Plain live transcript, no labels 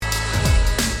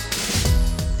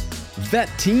Vet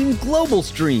Team Global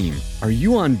Stream. Are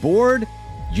you on board?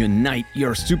 Unite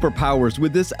your superpowers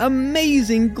with this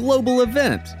amazing global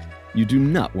event. You do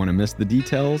not want to miss the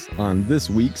details on this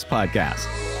week's podcast.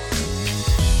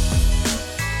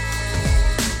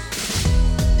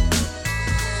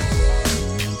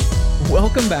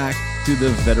 Welcome back to the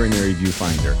Veterinary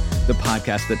Viewfinder, the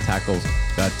podcast that tackles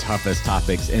the toughest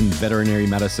topics in veterinary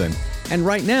medicine. And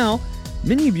right now,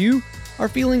 many of you are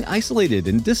feeling isolated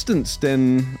and distanced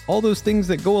and all those things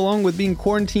that go along with being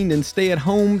quarantined and stay at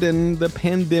home and the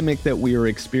pandemic that we are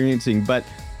experiencing. But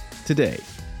today,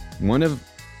 one of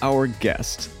our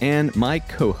guests and my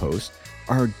co-host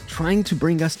are trying to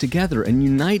bring us together and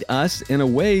unite us in a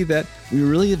way that we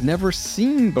really have never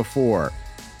seen before.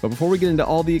 But before we get into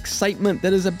all the excitement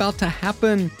that is about to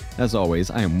happen, as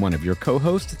always, I am one of your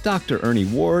co-hosts, Dr. Ernie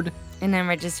Ward. And I'm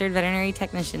registered veterinary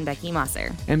technician Becky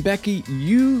Mosser. And Becky,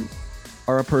 you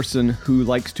are a person who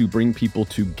likes to bring people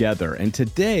together. And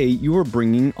today you are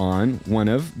bringing on one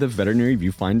of the Veterinary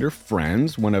Viewfinder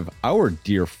friends, one of our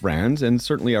dear friends, and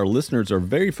certainly our listeners are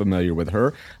very familiar with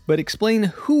her. But explain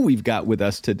who we've got with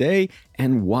us today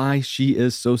and why she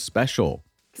is so special.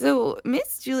 So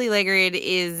Miss Julie Legrad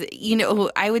is,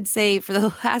 I would say for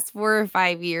the last 4 or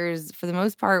 5 years, for the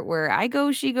most part, where I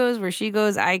go, she goes, where she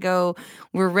goes, I go.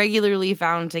 We're regularly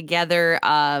found together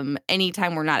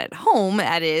anytime we're not at home,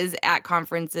 that is, at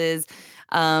conferences.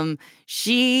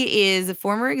 She is a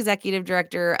former executive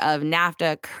director of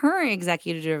NAFTA, current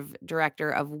executive director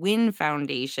of WIN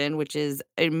Foundation, which is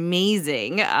an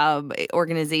amazing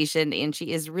organization, and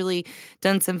she has really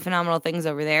done some phenomenal things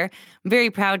over there. I'm very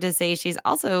proud to say she's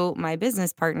also my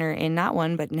business partner in not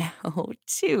one, but now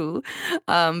 2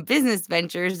 business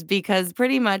ventures, because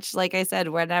pretty much, like I said,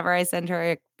 whenever I send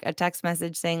her a text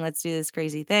message saying, let's do this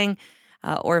crazy thing,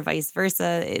 or vice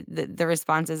versa, the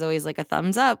response is always like a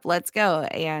thumbs up, let's go.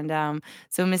 And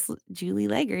so Miss Julie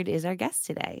Legrad is our guest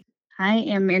today. I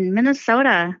am in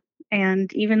Minnesota,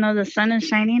 and even though the sun is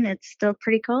shining, it's still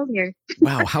pretty cold here.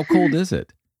 Wow, how cold is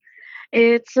it?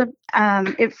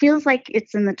 It feels like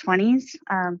it's in the 20s,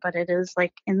 but it is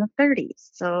like in the 30s.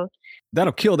 So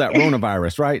that'll kill that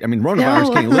ronavirus, right? I mean,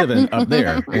 ronavirus can't live up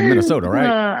there in Minnesota, right?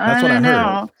 That's what I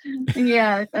heard.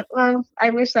 Yeah. Well, I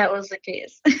wish that was the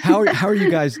case. How are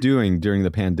you guys doing during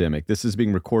the pandemic? This is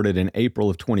being recorded in April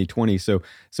of 2020. So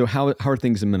how are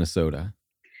things in Minnesota?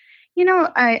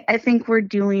 I think we're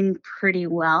doing pretty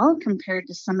well compared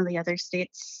to some of the other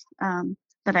states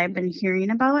that I've been hearing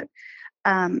about.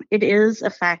 It is a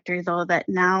factor, though, that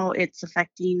now it's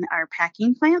affecting our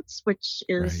packing plants, which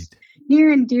is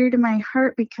near and dear to my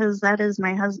heart because that is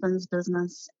my husband's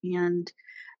business. And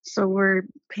so we're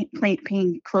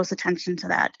paying close attention to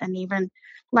that. And even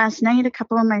last night, a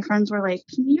couple of my friends were like,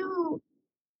 can you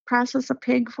process a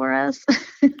pig for us?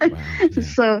 Wow, yeah.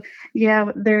 So,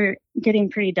 yeah, they're getting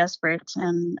pretty desperate.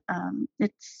 And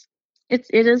it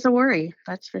is a worry,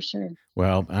 that's for sure.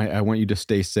 Well, I want you to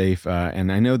stay safe.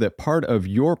 And I know that part of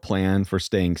your plan for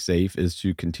staying safe is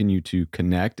to continue to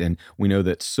connect. And we know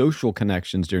that social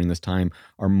connections during this time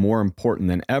are more important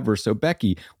than ever. So,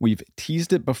 Becky, we've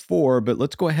teased it before, but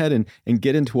let's go ahead and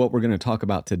get into what we're going to talk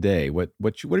about today. What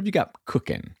have you got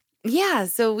cooking? Yeah,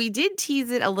 so we did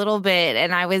tease it a little bit,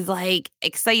 and I was like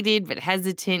excited but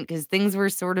hesitant because things were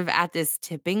sort of at this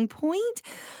tipping point.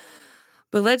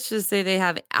 But let's just say they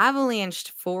have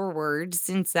avalanched forward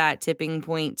since that tipping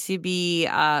point to be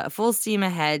full steam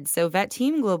ahead. So Vet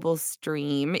Team Global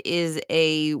Stream is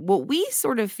what we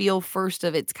sort of feel first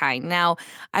of its kind. Now,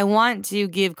 I want to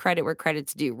give credit where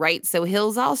credit's due, right? So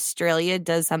Hills Australia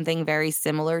does something very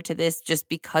similar to this just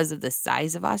because of the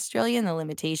size of Australia and the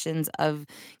limitations of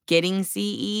getting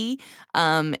CE.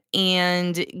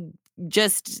 And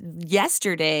just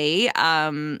yesterday,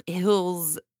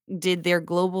 Hills did their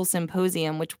global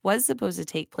symposium, which was supposed to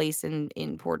take place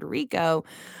in Puerto Rico.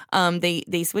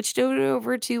 They switched it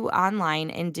over to online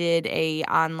and did a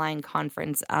online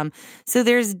conference. So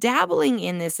there's dabbling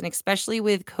in this, and especially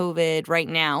with COVID right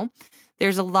now,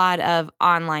 there's a lot of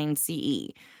online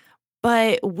CE.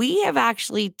 But we have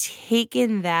actually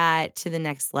taken that to the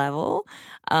next level,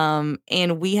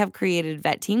 and we have created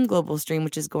Vet Team Global Stream,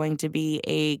 which is going to be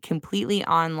a completely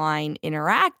online,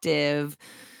 interactive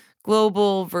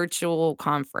global virtual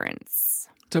conference.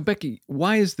 So, Becky,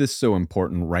 why is this so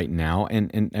important right now?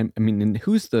 And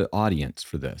who's the audience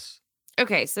for this?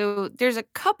 Okay, so there's a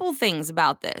couple things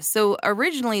about this. So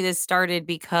originally this started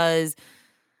because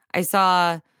I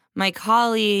saw my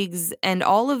colleagues and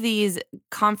all of these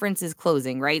conferences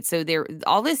closing, right? So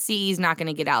all this CE is not going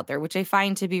to get out there, which I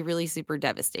find to be really super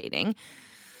devastating.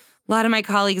 a lot of my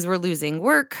colleagues were losing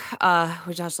work,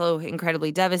 which is also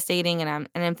incredibly devastating. And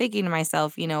I'm thinking to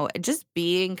myself, just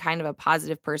being kind of a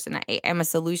positive person. I am a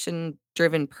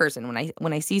solution-driven person.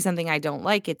 When I see something I don't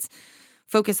like, it's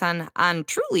focus on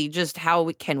truly just how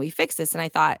can we fix this. And I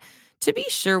thought, to be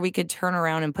sure, we could turn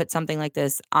around and put something like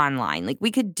this online. Like, we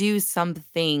could do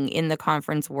something in the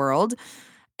conference world.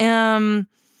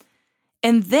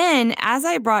 And then as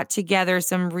I brought together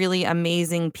some really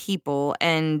amazing people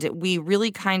and we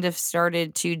really kind of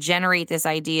started to generate this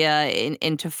idea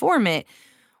and to form it,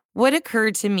 what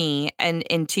occurred to me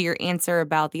and to your answer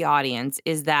about the audience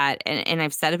is that, and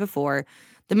I've said it before,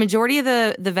 the majority of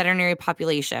the veterinary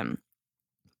population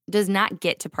does not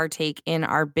get to partake in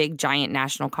our big giant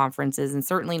national conferences, and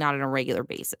certainly not on a regular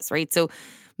basis, right? So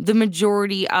the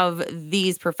majority of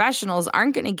these professionals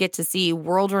aren't going to get to see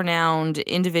world-renowned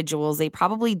individuals. They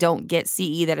probably don't get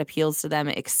CE that appeals to them,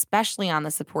 especially on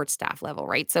the support staff level,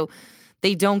 right? So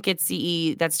they don't get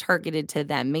CE that's targeted to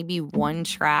them. Maybe one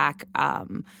track.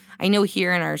 I know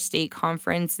here in our state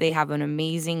conference, they have an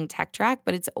amazing tech track,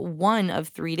 but it's one of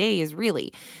 3 days,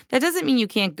 really. That doesn't mean you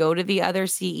can't go to the other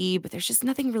CE, but there's just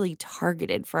nothing really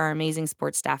targeted for our amazing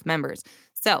support staff members.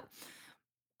 So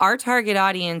our target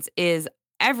audience is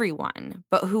everyone,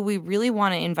 but who we really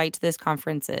want to invite to this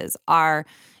conferences are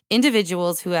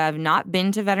individuals who have not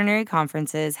been to veterinary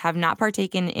conferences, have not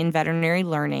partaken in veterinary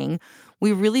learning.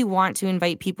 We really want to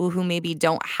invite people who maybe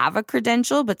don't have a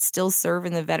credential, but still serve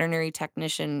in the veterinary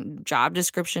technician job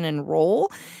description and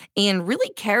role, and really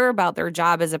care about their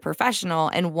job as a professional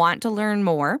and want to learn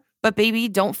more, but maybe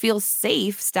don't feel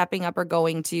safe stepping up or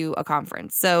going to a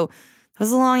conference. So that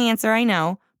was a long answer, I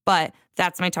know, but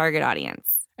that's my target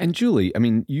audience. And Julie, I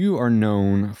mean, you are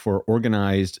known for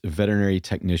organized veterinary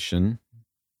technician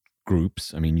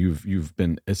groups. I mean, you've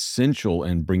been essential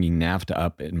in bringing NAVTA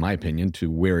up, in my opinion, to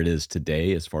where it is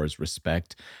today as far as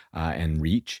respect and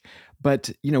reach.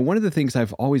 But, one of the things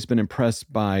I've always been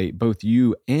impressed by both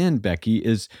you and Becky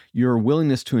is your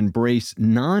willingness to embrace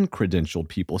non-credentialed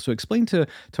people. So explain to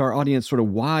our audience sort of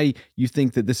why you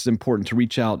think that this is important to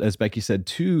reach out, as Becky said,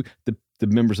 to the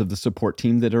members of the support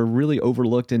team that are really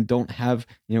overlooked and don't have,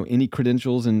 any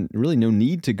credentials and really no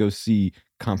need to go see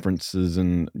conferences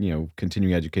and,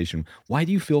 continuing education. Why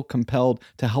do you feel compelled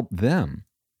to help them?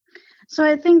 So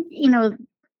I think,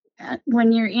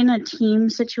 when you're in a team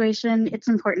situation, it's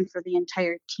important for the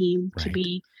entire team to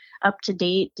be up to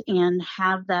date and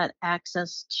have that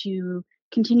access to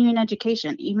continuing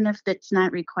education, even if it's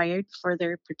not required for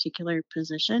their particular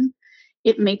position.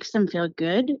 It makes them feel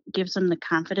good, gives them the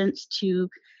confidence to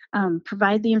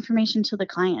provide the information to the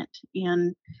client,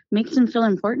 and makes them feel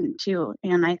important too.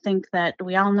 And I think that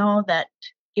we all know that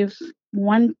if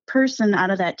one person out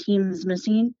of that team is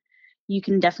missing, you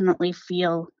can definitely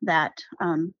feel that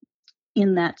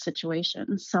in that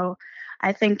situation. So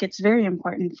I think it's very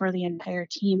important for the entire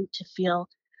team to feel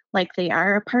like they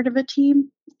are a part of a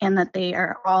team and that they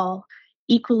are all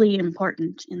equally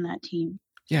important in that team.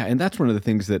 Yeah, and that's one of the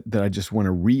things that I just want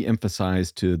to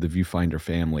re-emphasize to the Viewfinder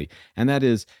family. And that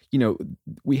is,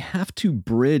 we have to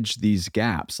bridge these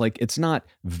gaps. Like, it's not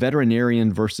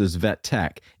veterinarian versus vet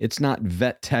tech. It's not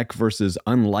vet tech versus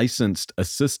unlicensed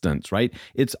assistants, right?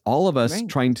 It's all of us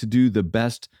trying to do the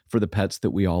best for the pets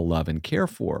that we all love and care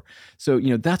for. So,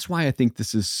 that's why I think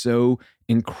this is so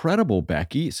incredible,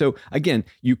 Becky. So again,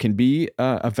 you can be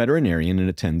a veterinarian and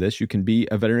attend this. You can be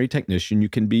a veterinary technician. You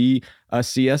can be a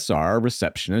CSR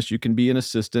receptionist. You can be an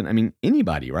assistant. I mean,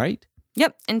 anybody, right?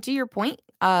 Yep. And to your point,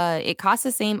 it costs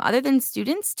the same other than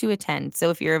students to attend.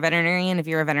 So if you're a veterinarian, if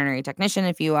you're a veterinary technician,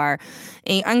 if you are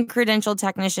an uncredentialed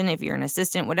technician, if you're an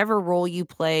assistant, whatever role you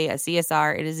play, a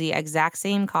CSR, it is the exact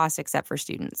same cost except for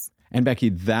students. And Becky,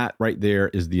 that right there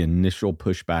is the initial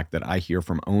pushback that I hear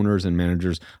from owners and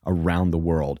managers around the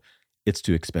world. It's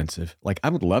too expensive. Like, I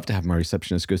would love to have my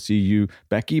receptionist go see you,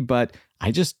 Becky, but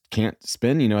I just can't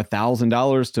spend,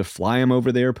 $1,000 to fly them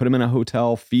over there, put them in a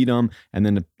hotel, feed them, and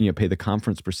then, pay the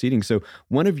conference proceedings. So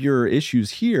one of your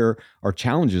issues here, or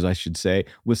challenges, I should say,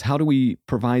 was how do we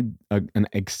provide an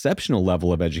exceptional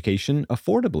level of education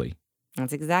affordably?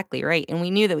 That's exactly right. And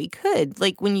we knew that we could.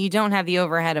 Like, when you don't have the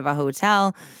overhead of a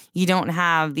hotel, you don't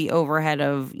have the overhead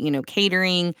of,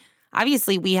 catering.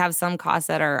 Obviously, we have some costs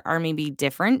that are maybe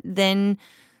different than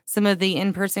some of the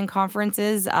in-person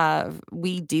conferences.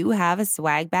 We do have a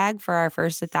swag bag for our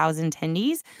first 1,000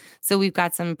 attendees. So we've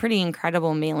got some pretty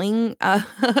incredible mailing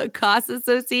costs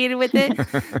associated with it.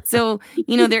 So,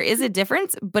 there is a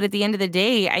difference. But at the end of the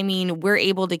day, I mean, we're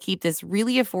able to keep this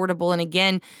really affordable. And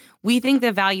again, we think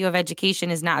the value of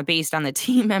education is not based on the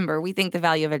team member. We think the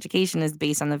value of education is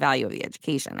based on the value of the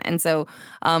education. And so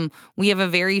we have a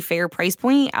very fair price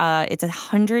point. It's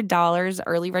 $100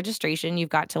 early registration. You've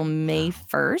got till May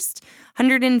 1st.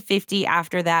 $150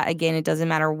 after that. Again, it doesn't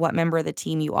matter what member of the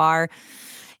team you are.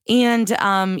 And,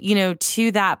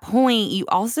 to that point, you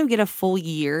also get a full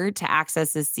year to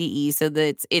access the CE so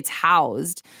that it's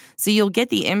housed. So you'll get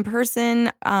the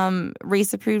in-person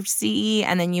race-approved CE,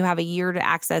 and then you have a year to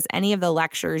access any of the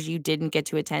lectures you didn't get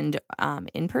to attend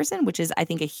in person, which is, I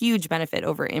think, a huge benefit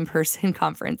over in-person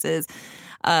conferences.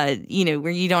 Where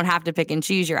you don't have to pick and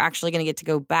choose, you're actually going to get to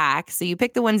go back. So you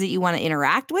pick the ones that you want to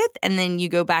interact with, and then you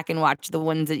go back and watch the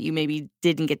ones that you maybe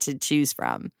didn't get to choose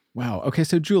from. Wow. Okay.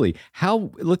 So Julie,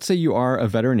 let's say you are a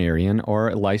veterinarian or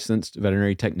a licensed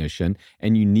veterinary technician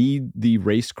and you need the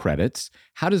race credits.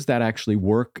 How does that actually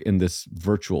work in this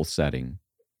virtual setting?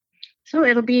 So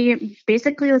it'll be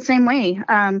basically the same way.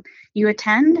 You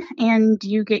attend and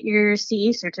you get your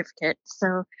CE certificate.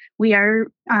 So we are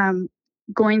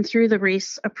going through the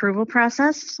race approval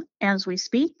process as we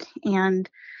speak. And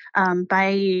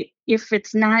if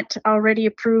it's not already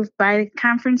approved by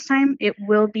conference time, it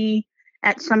will be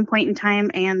at some point in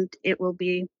time, and it will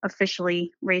be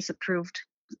officially race approved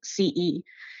CE.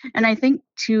 And I think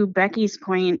to Becky's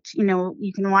point,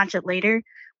 you can watch it later.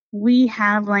 We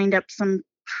have lined up some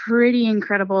pretty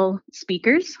incredible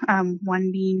speakers,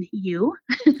 one being you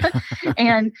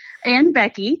and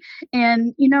Becky.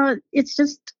 And, it's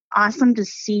just awesome to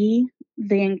see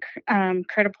the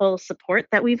incredible support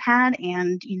that we've had,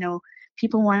 and,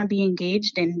 people want to be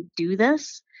engaged and do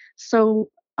this. So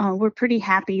we're pretty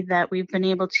happy that we've been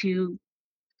able to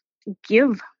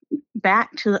give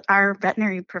back to our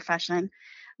veterinary profession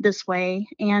this way.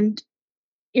 And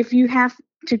if you have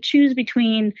to choose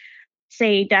between,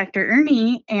 say, Dr.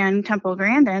 Ernie and Temple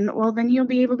Grandin, well, then you'll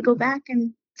be able to go back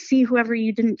and see whoever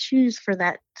you didn't choose for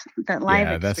that live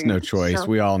experience. That's no choice. So.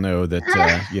 We all know that,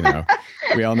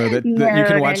 we all know that you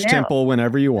can watch Temple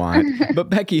whenever you want. But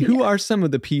Becky, who are some of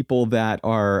the people that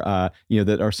are,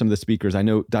 that are some of the speakers? I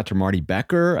know Dr. Marty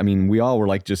Becker. I mean, we all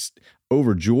were just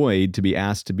overjoyed to be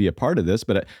asked to be a part of this.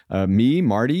 But me,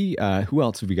 Marty, who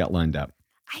else have we got lined up?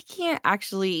 I can't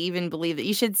actually even believe that.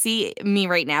 You should see me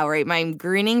right now, right? I'm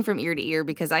grinning from ear to ear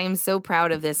because I am so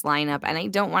proud of this lineup, and I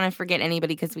don't want to forget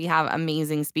anybody because we have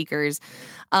amazing speakers.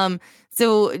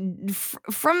 So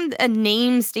from a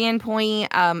name standpoint,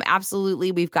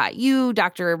 absolutely, we've got you,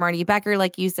 Dr. Marty Becker,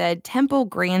 like you said, Temple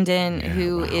Grandin,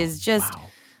 who is just,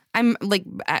 I'm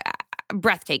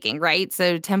breathtaking, right?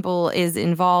 So Temple is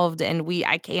involved, and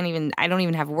I don't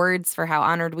even have words for how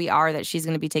honored we are that she's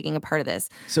going to be taking a part of this.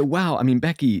 So, wow. I mean,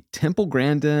 Becky, Temple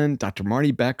Grandin, Dr.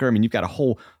 Marty Becker, I mean, you've got a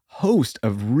whole host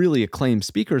of really acclaimed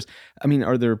speakers. I mean,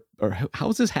 how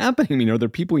is this happening? I mean, are there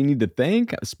people you need to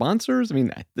thank, sponsors? I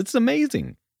mean, it's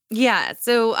amazing. Yeah.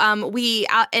 So we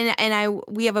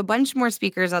have a bunch more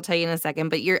speakers I'll tell you in a second,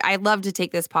 but I'd love to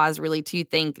take this pause really to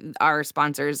thank our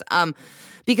sponsors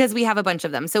because we have a bunch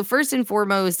of them. So first and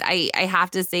foremost, I have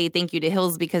to say thank you to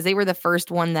Hills because they were the first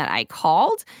one that I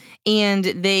called and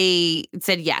they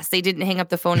said yes. They didn't hang up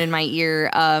the phone in my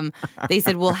ear. They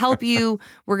said, we'll help you.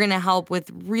 We're going to help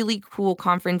with really cool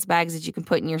conference bags that you can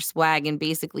put in your swag and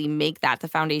basically make that the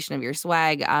foundation of your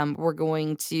swag. We're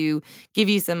going to give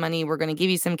you some money. We're going to give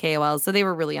you some KOLs. So they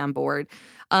were really on board.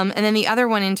 And then the other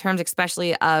one in terms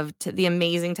especially of the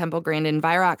amazing Temple Grandin,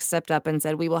 Virox stepped up and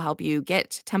said, we will help you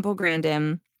get Temple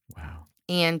Grandin. Wow.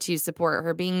 And to support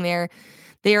her being there.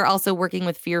 They are also working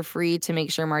with Fear Free to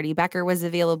make sure Marty Becker was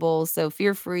available. So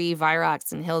Fear Free,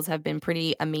 Virox, and Hills have been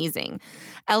pretty amazing.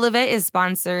 Elevate is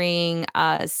sponsoring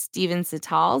Steven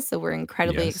Sital. So we're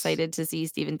incredibly excited to see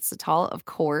Steven Sital, of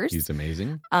course. He's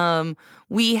amazing.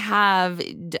 We have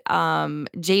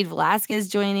Jade Velasquez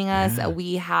joining us. Yeah.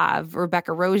 We have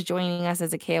Rebecca Rose joining us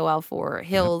as a KOL for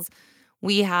Hills. Yep.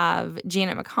 We have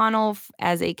Janet McConnell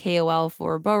as a KOL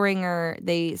for Boehringer.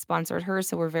 They sponsored her,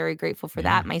 so we're very grateful for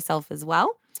that, myself as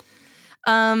well.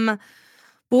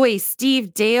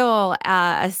 Steve Dale,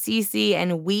 CC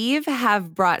and Weave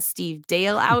have brought Steve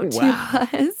Dale out to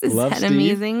us. Is Love that Steve.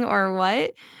 Amazing or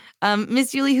what?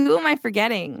 Miss Julie, who am I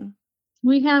forgetting?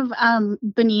 We have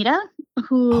Benita,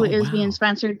 who is being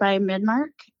sponsored by Midmark.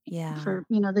 Yeah. For,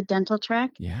 the dental track.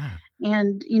 Yeah.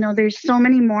 And, there's so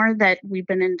many more that we've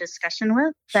been in discussion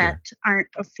with that aren't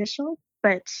official,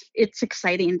 but it's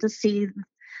exciting to see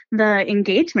the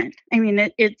engagement. I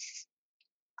mean, it's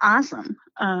awesome.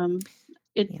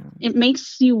 It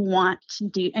makes you want to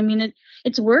do,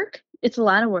 it's work. It's a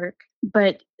lot of work,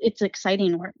 but it's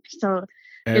exciting work. So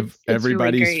It's really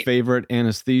Everybody's great. favorite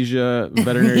anesthesia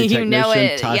veterinary You technician, know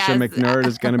it, Tasha yes. McNerd,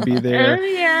 is going to be there. Oh,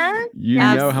 yeah. You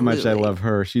know how much I Absolutely. love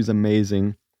her. She's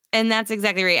amazing. And that's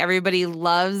exactly right. Everybody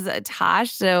loves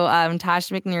Tosh. So Tosh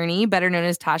McNerney, better known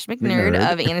as Tosh McNerd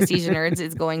McNerd. of Anesthesia Nerds,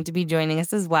 is going to be joining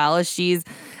us as well. She's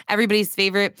everybody's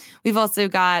favorite. We've also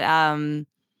got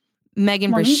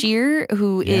Megan Monique. Bashir,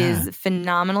 who Yeah. is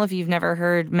phenomenal. If you've never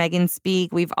heard Megan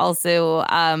speak, we've also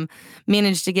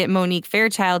managed to get Monique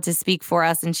Fairchild to speak for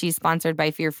us, and she's sponsored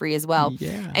by Fear Free as well.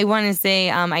 Yeah. I want to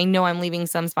say, I know I'm leaving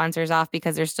some sponsors off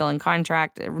because they're still in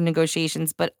contract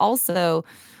negotiations, but also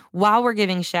while we're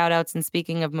giving shout outs and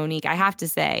speaking of Monique, I have to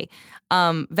say,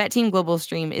 Vet Team Global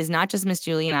Stream is not just Miss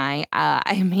Julie and I.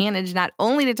 I managed not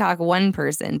only to talk one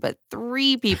person, but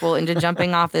 3 people into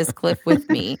jumping off this cliff with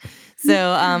me.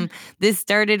 So this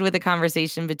started with a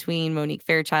conversation between Monique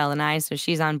Fairchild and I. So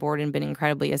she's on board and been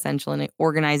incredibly essential in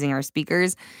organizing our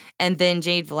speakers. And then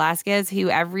Jade Velasquez, who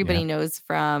everybody knows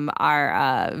from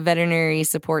our Veterinary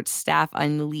Support Staff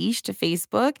Unleashed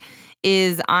Facebook,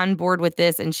 is on board with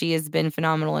this. And she has been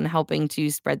phenomenal in helping to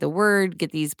spread the word,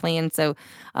 get these plans. So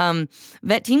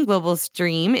Vet Team Global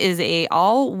Stream is a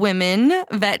all-women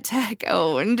vet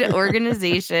tech-owned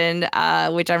organization,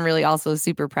 which I'm really also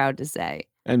super proud to say.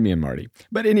 And me and Marty.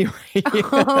 But anyway.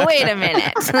 Oh, wait a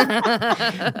minute.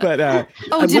 But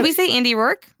did we say Andy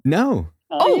Rourke? No.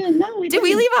 Oh, yeah, no, Did we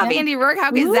didn't. leave off Yeah. Andy Rourke?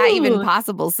 How is that even Ooh.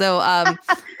 possible? So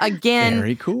again,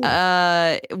 Very cool.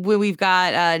 we've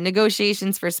got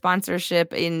negotiations for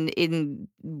sponsorship in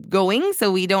going,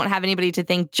 so we don't have anybody to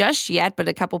thank just yet, but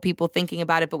a couple people thinking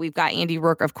about it. But we've got Andy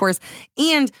Rourke, of course,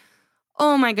 and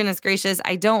oh my goodness gracious,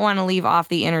 I don't want to leave off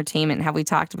the entertainment. Have we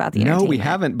talked about the No, entertainment? we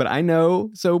haven't, but I know.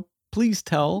 So please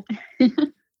tell.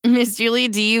 Miss Julie,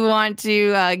 do you want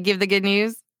to give the good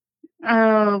news?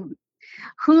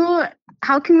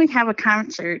 How can we have a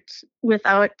concert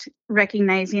without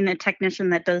recognizing a technician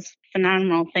that does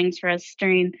phenomenal things for us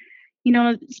during,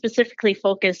 specifically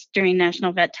focused during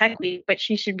National Vet Tech Week, but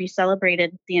she should be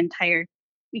celebrated the entire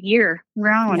year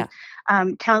round.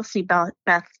 Kelsey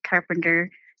Beth Carpenter,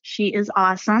 she is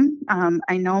awesome.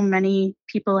 I know many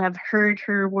people have heard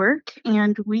her work,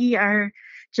 and we are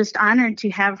just honored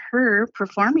to have her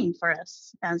performing for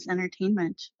us as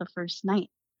entertainment the first night.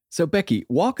 So Becky,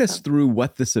 walk us through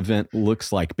what this event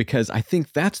looks like, because I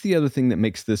think that's the other thing that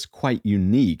makes this quite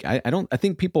unique. I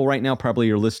think people right now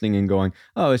probably are listening and going,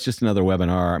 oh, it's just another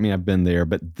webinar. I mean, I've been there,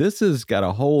 but this has got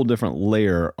a whole different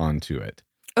layer onto it.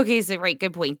 Okay, so right,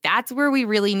 good point. That's where we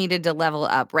really needed to level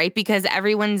up, right? Because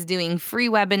everyone's doing free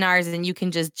webinars and you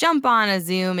can just jump on a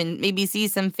Zoom and maybe see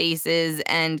some faces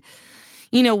and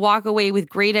walk away with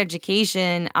great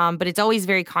education. But it's always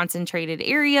very concentrated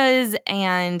areas.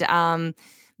 And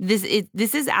this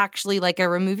is actually like a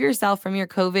remove yourself from your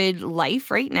COVID life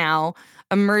right now,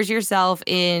 immerse yourself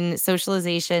in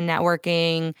socialization,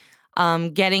 networking,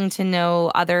 getting to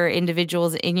know other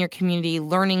individuals in your community,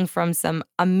 learning from some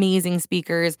amazing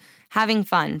speakers, having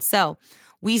fun. So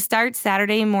we start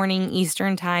Saturday morning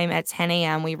Eastern time at 10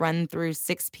 a.m. We run through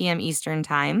 6 p.m. Eastern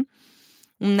time.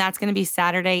 And that's going to be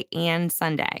Saturday and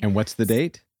Sunday. And what's the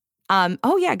date?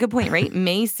 Oh, yeah, good point, right?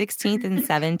 May 16th and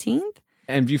 17th.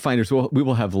 And viewfinders, we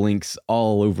will have links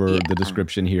all over the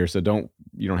description here. So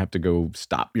you don't have to go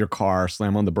stop your car,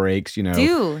 slam on the brakes,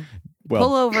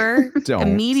 Pull over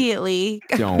immediately.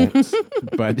 Don't.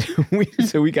 But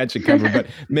we got you covered. But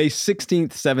May 16th,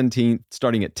 17th,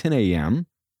 starting at 10 a.m.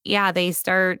 Yeah, they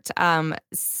start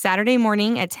Saturday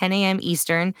morning at 10 a.m.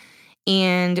 Eastern.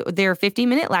 And they're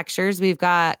 50-minute lectures. We've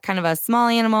got kind of a small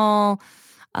animal,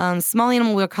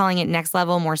 we're calling it next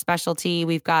level, more specialty.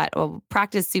 We've got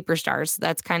practice superstars. So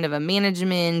that's kind of a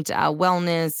management,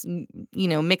 wellness,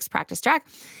 mixed practice track.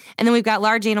 And then we've got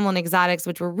large animal and exotics,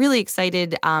 which we're really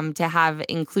excited to have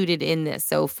included in this.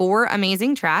 So 4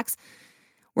 amazing tracks.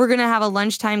 We're going to have a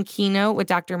lunchtime keynote with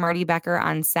Dr. Marty Becker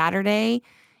on Saturday.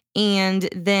 And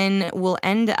then we'll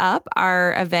end up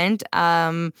our event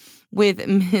with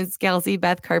Ms. Kelsey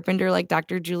Beth Carpenter, like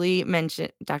Dr. Julie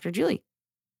mentioned. Dr. Julie.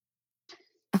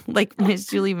 Like Ms.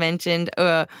 Julie mentioned,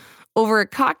 over a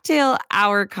cocktail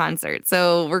hour concert.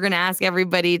 So we're going to ask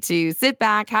everybody to sit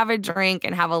back, have a drink,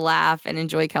 and have a laugh and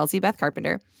enjoy Kelsey Beth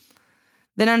Carpenter.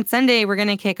 Then on Sunday, we're going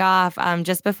to kick off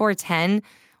just before 10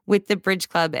 with the Bridge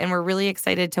Club. And we're really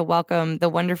excited to welcome the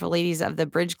wonderful ladies of the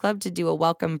Bridge Club to do a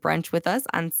welcome brunch with us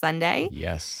on Sunday.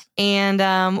 Yes. And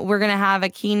we're going to have a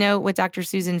keynote with Dr.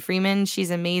 Susan Freeman.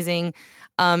 She's amazing.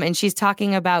 And she's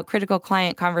talking about critical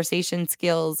client conversation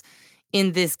skills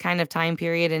in this kind of time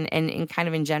period and kind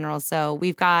of in general. So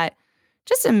we've got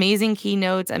just amazing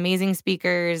keynotes, amazing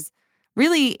speakers.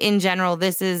 Really, in general,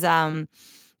 this is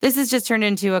this has just turned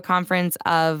into a conference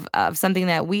of something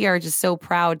that we are just so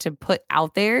proud to put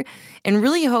out there and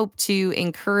really hope to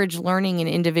encourage learning in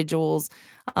individuals,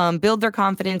 build their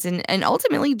confidence and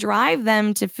ultimately drive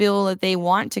them to feel that they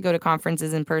want to go to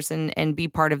conferences in person and be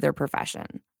part of their profession.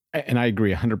 And I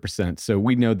agree 100%. So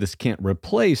we know this can't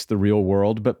replace the real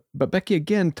world, but Becky,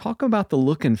 again, talk about the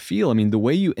look and feel. I mean, the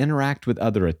way you interact with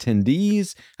other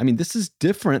attendees. I mean, this is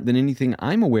different than anything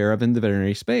I'm aware of in the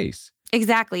veterinary space.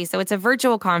 Exactly. So it's a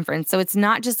virtual conference. So it's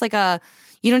not just like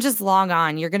you don't just log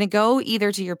on. You're going to go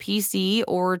either to your PC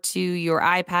or to your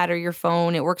iPad or your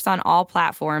phone. It works on all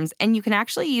platforms and you can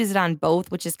actually use it on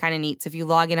both, which is kind of neat. So if you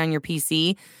log in on your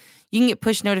PC, you can get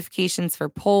push notifications for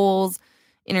polls,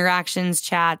 interactions,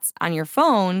 chats on your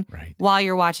phone while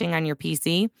you're watching on your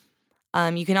PC.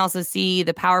 You can also see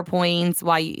the PowerPoints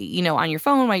while on your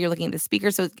phone while you're looking at the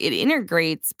speaker. So it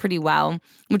integrates pretty well,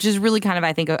 which is really kind of,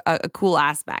 I think, a cool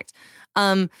aspect.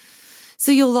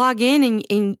 So you'll log in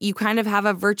and you kind of have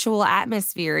a virtual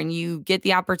atmosphere and you get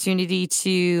the opportunity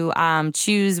to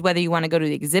choose whether you want to go to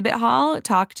the exhibit hall,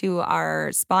 talk to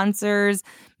our sponsors,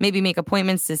 maybe make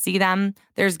appointments to see them.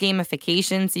 There's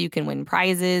gamification, so you can win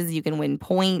prizes, you can win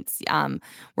points.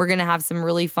 We're going to have some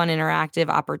really fun interactive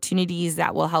opportunities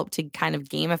that will help to kind of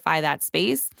gamify that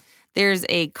space. There's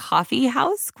a coffee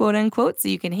house, quote unquote, so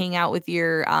you can hang out with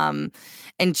your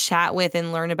and chat with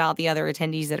and learn about the other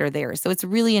attendees that are there. So it's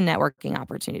really a networking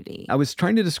opportunity. I was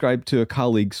trying to describe to a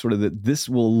colleague sort of that this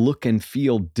will look and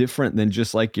feel different than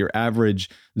just like your average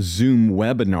Zoom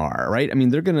webinar, right? I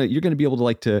mean, you're gonna be able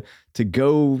to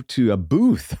go to a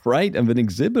booth, right, of an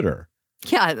exhibitor.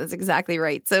 Yeah, that's exactly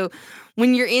right. So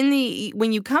when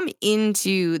you come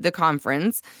into the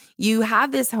conference, you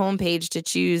have this homepage to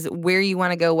choose where you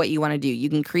want to go, what you want to do.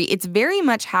 You can create, it's very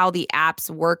much how the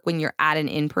apps work when you're at an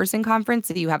in-person conference.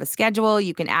 So you have a schedule,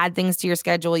 you can add things to your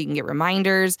schedule, you can get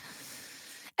reminders.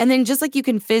 And then just like you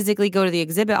can physically go to the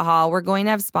exhibit hall, we're going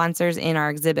to have sponsors in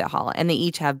our exhibit hall and they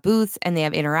each have booths and they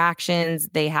have interactions,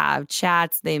 they have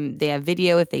chats, they have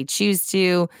video if they choose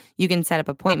to. You can set up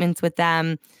appointments with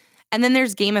them. And then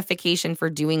there's gamification for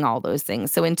doing all those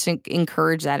things. So to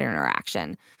encourage that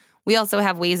interaction. We also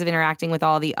have ways of interacting with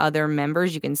all the other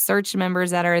members. You can search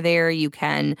members that are there. You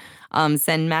can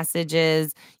send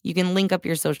messages. You can link up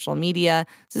your social media.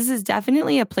 So this is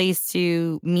definitely a place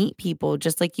to meet people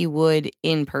just like you would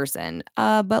in person,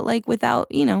 but like without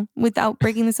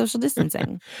breaking the social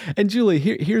distancing. And Julie,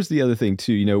 here's the other thing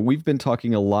too. We've been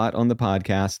talking a lot on the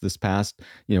podcast this past,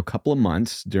 couple of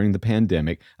months during the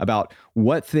pandemic about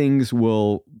what things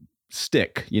will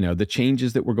stick, the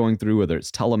changes that we're going through, whether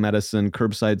it's telemedicine,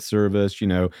 curbside service,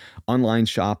 online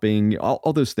shopping,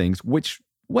 all those things,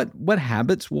 what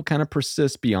habits will kind of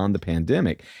persist beyond the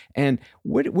pandemic. And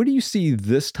where do you see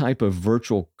this type of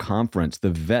virtual conference, the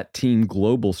Vet Team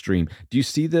Global Stream? Do you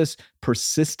see this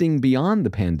persisting beyond the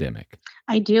pandemic?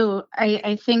 I do.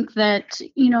 I think that,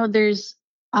 there's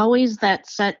always that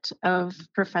set of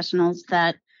professionals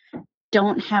that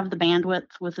don't have the bandwidth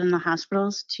within the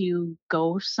hospitals to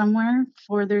go somewhere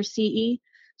for their CE.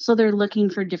 So they're looking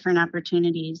for different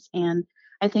opportunities. And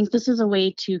I think this is a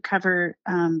way to cover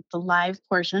the live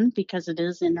portion because it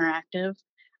is interactive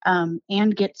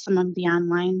and get some of the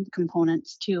online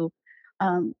components too.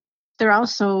 They're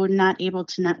also not able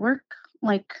to network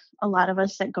like a lot of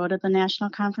us that go to the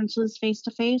national conferences face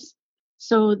to face.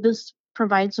 So this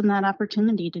provides them that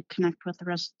opportunity to connect with the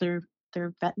rest of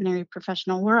their veterinary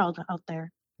professional world out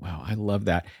there. Wow, I love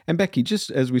that. And Becky, just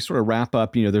as we sort of wrap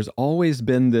up, there's always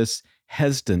been this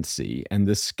hesitancy and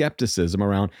this skepticism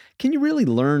around, can you really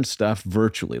learn stuff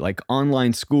virtually, like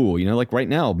online school? Like right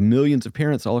now, millions of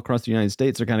parents all across the United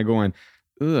States are kind of going,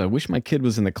 I wish my kid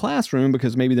was in the classroom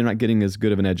because maybe they're not getting as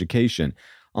good of an education.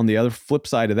 On the other flip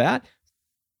side of that,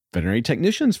 veterinary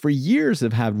technicians for years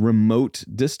have had remote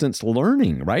distance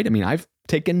learning, right? I mean, I've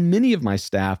taken many of my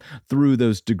staff through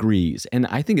those degrees, and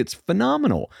I think it's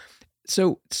phenomenal.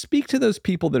 So speak to those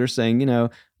people that are saying,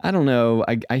 I don't know,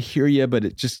 I hear you, but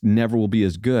it just never will be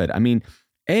as good. I mean,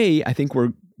 A, I think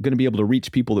we're going to be able to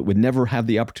reach people that would never have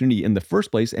the opportunity in the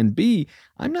first place. And B,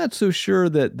 I'm not so sure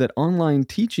that online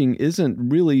teaching isn't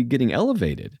really getting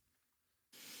elevated.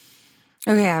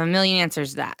 Okay, I have a million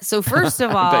answers to that. So first of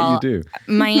all, I bet you do.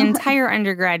 My entire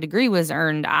undergrad degree was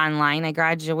earned online. I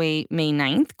graduate May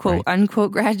 9th, quote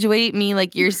unquote graduate. Me,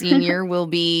 like your senior, will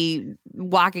be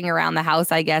walking around the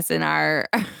house, I guess, in our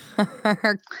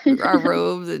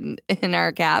robes and in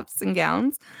our caps and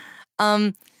gowns.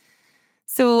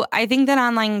 So I think that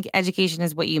online education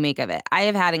is what you make of it. I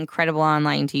have had incredible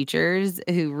online teachers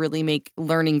who really make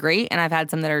learning great, and I've had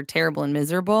some that are terrible and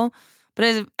miserable.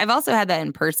 But I've also had that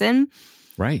in person.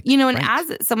 Right. And right.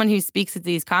 as someone who speaks at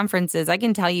these conferences, I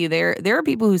can tell you there are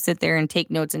people who sit there and take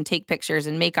notes and take pictures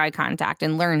and make eye contact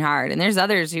and learn hard. And there's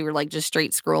others who are like just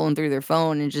straight scrolling through their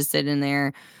phone and just sitting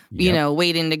there,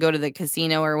 waiting to go to the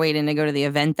casino or waiting to go to the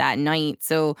event that night.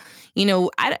 So,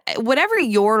 whatever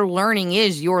your learning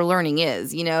is,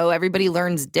 everybody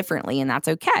learns differently, and that's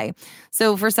okay.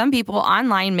 So for some people,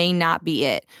 online may not be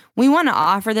it. We want to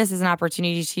offer this as an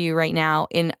opportunity to you right now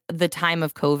in the time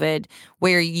of COVID,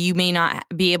 where you may not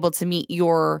be able to meet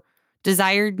your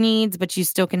desired needs, but you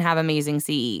still can have amazing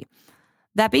CE.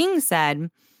 That being said,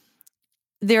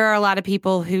 there are a lot of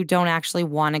people who don't actually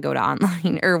want to go to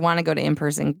online or want to go to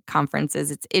in-person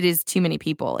conferences. It is too many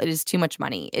people. It is too much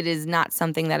money. It is not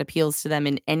something that appeals to them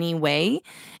in any way.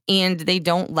 And they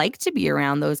don't like to be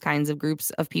around those kinds of groups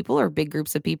of people or big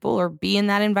groups of people or be in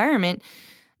that environment.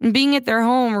 And being at their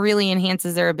home really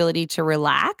enhances their ability to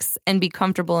relax and be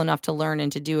comfortable enough to learn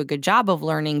and to do a good job of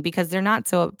learning, because they're not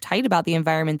so uptight about the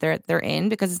environment they're in,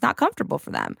 because it's not comfortable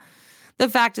for them. The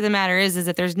fact of the matter is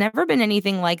that there's never been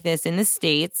anything like this in the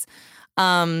States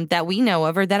that we know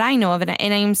of, or that I know of, and I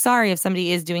am sorry if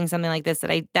somebody is doing something like this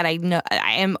that I know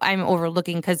I'm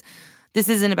overlooking, because this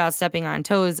isn't about stepping on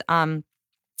toes. But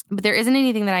there isn't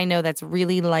anything that I know that's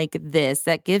really like this,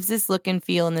 that gives this look and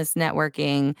feel and this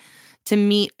networking to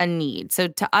meet a need. So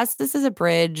to us, this is a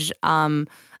bridge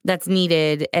that's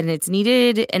needed, and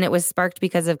it was sparked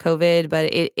because of COVID, but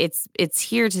it's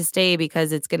here to stay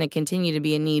because it's going to continue to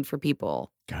be a need for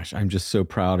people. Gosh, I'm just so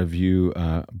proud of you,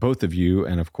 both of you,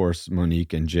 and of course,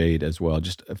 Monique and Jade as well.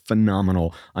 Just a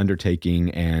phenomenal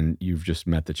undertaking, and you've just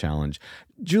met the challenge.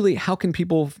 Julie, how can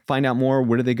people find out more?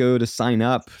 Where do they go to sign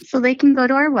up? So they can go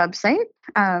to our website,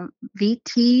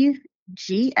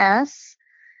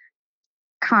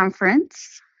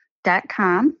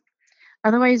 vtgsconference.com.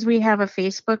 Otherwise, we have a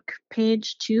Facebook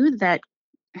page too that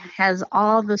has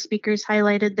all the speakers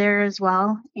highlighted there as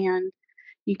well. And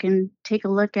you can take a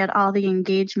look at all the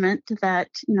engagement that,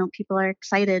 people are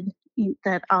excited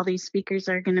that all these speakers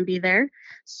are going to be there.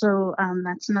 So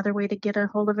that's another way to get a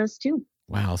hold of us too.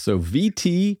 Wow. So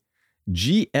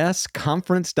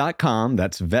VTGSconference.com.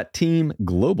 That's Vet Team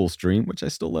Global Stream, which I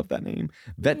still love that name.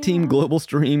 Vet Team Global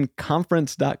Stream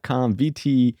Conference.com,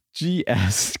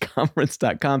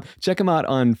 VTGSconference.com. Check them out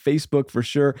on Facebook for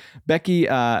sure. Becky,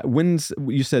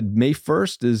 you said May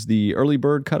 1st is the early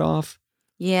bird cutoff?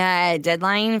 Yeah,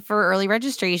 deadline for early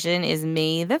registration is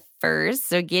May the 1st.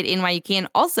 So get in while you can.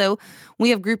 Also,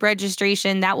 we have group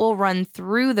registration that will run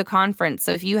through the conference.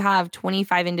 So if you have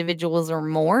 25 individuals or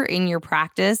more in your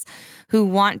practice who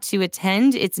want to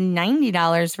attend, it's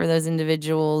 $90 for those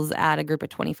individuals at a group of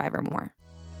 25 or more.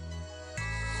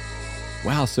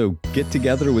 Wow, so get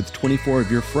together with 24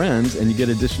 of your friends and you get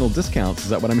additional discounts.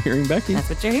 Is that what I'm hearing, Becky? That's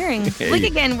what you're hearing. Hey. Like,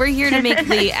 again, we're here to make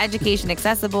the education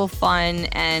accessible, fun,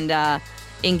 and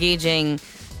engaging,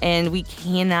 and we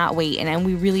cannot wait. And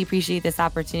we really appreciate this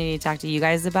opportunity to talk to you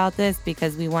guys about this,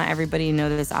 because we want everybody to know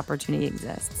that this opportunity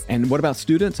exists. And what about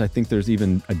students? I think there's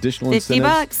even additional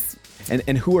incentives. $50.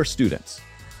 And who are students?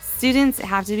 Students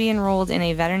have to be enrolled in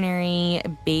a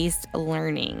veterinary-based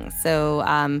learning. So,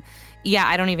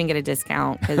 I don't even get a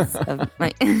discount because of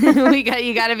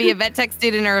you got to be a vet tech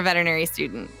student or a veterinary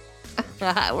student.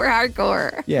 We're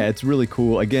hardcore. Yeah, it's really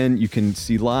cool. Again, you can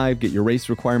see live, get your race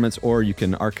requirements, or you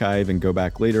can archive and go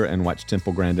back later and watch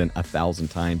Temple Grandin 1,000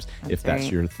 times if that's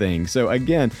your thing. So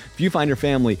again, Viewfinder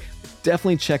family,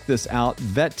 definitely check this out.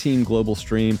 Vet Team Global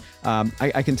Stream.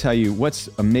 I can tell you what's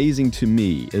amazing to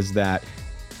me is that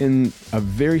in a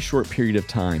very short period of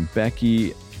time,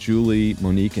 Becky, Julie,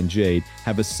 Monique, and Jade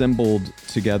have assembled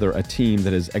together a team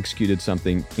that has executed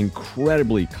something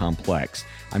incredibly complex.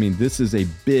 I mean, this is a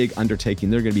big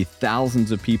undertaking. There are going to be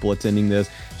thousands of people attending this.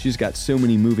 She's got so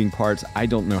many moving parts. I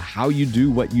don't know how you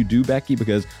do what you do, Becky,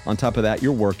 because on top of that,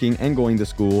 you're working and going to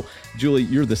school. Julie,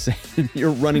 you're the same.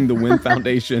 You're running the WIN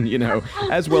Foundation,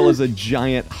 as well as a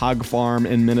giant hog farm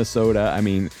in Minnesota. I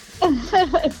mean,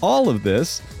 all of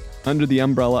this under the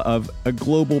umbrella of a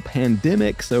global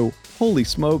pandemic. So holy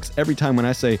smokes, every time when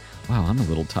I say, wow, I'm a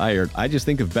little tired, I just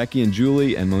think of Becky and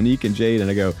Julie and Monique and Jade, and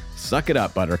I go, suck it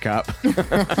up, Buttercup.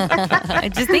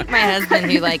 I just think my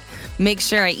husband, who makes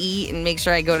sure I eat and make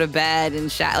sure I go to bed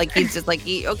and he's just like,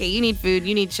 okay, you need food,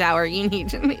 you need shower, he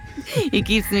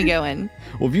keeps me going.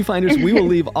 Well, Viewfinders, we will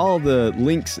leave all the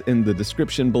links in the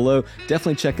description below.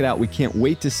 Definitely check it out. We can't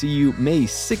wait to see you May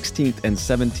 16th and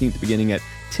 17th, beginning at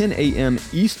 10 a.m.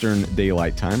 Eastern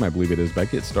Daylight Time. I believe it is,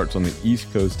 Becky. It starts on the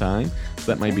East Coast time. So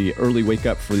that might be early wake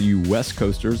up for you West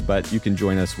Coasters, but you can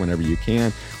join us whenever you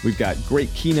can. We've got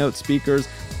great keynote speakers.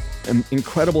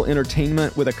 incredible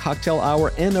entertainment with a cocktail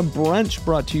hour and a brunch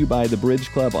brought to you by the Bridge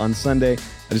Club on Sunday.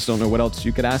 I just don't know what else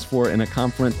you could ask for in a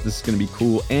conference. This is going to be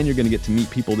cool, and you're going to get to meet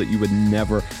people that you would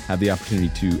never have the opportunity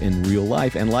to in real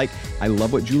life. And I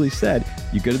love what Julie said,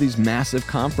 you go to these massive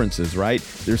conferences, right?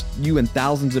 There's you and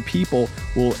thousands of people.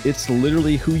 Well, it's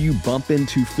literally who you bump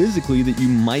into physically that you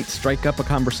might strike up a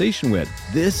conversation with.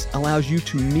 This allows you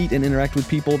to meet and interact with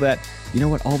people that, you know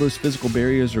what, all those physical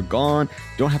barriers are gone.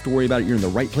 Don't have to worry about it. You're in the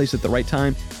right place at the right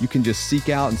time. You can just seek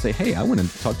out and say, hey, I want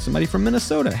to talk to somebody from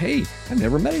Minnesota. Hey, I've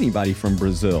never met anybody from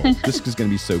Brazil. This is going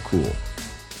to be so cool.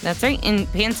 That's right.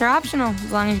 And pants are optional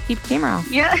as long as you keep the camera off.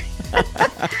 Yeah.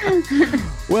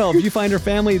 Well, Viewfinder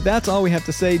family, that's all we have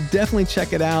to say. Definitely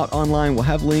check it out online. We'll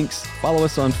have links. Follow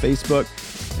us on Facebook.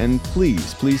 And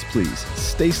please, please, please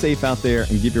stay safe out there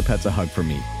and give your pets a hug from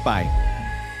me. Bye.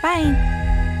 Bye.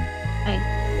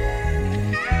 Bye.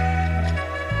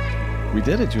 We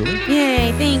did it, Julie.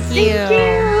 Yay, thank you. Thank you.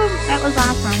 That was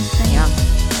awesome.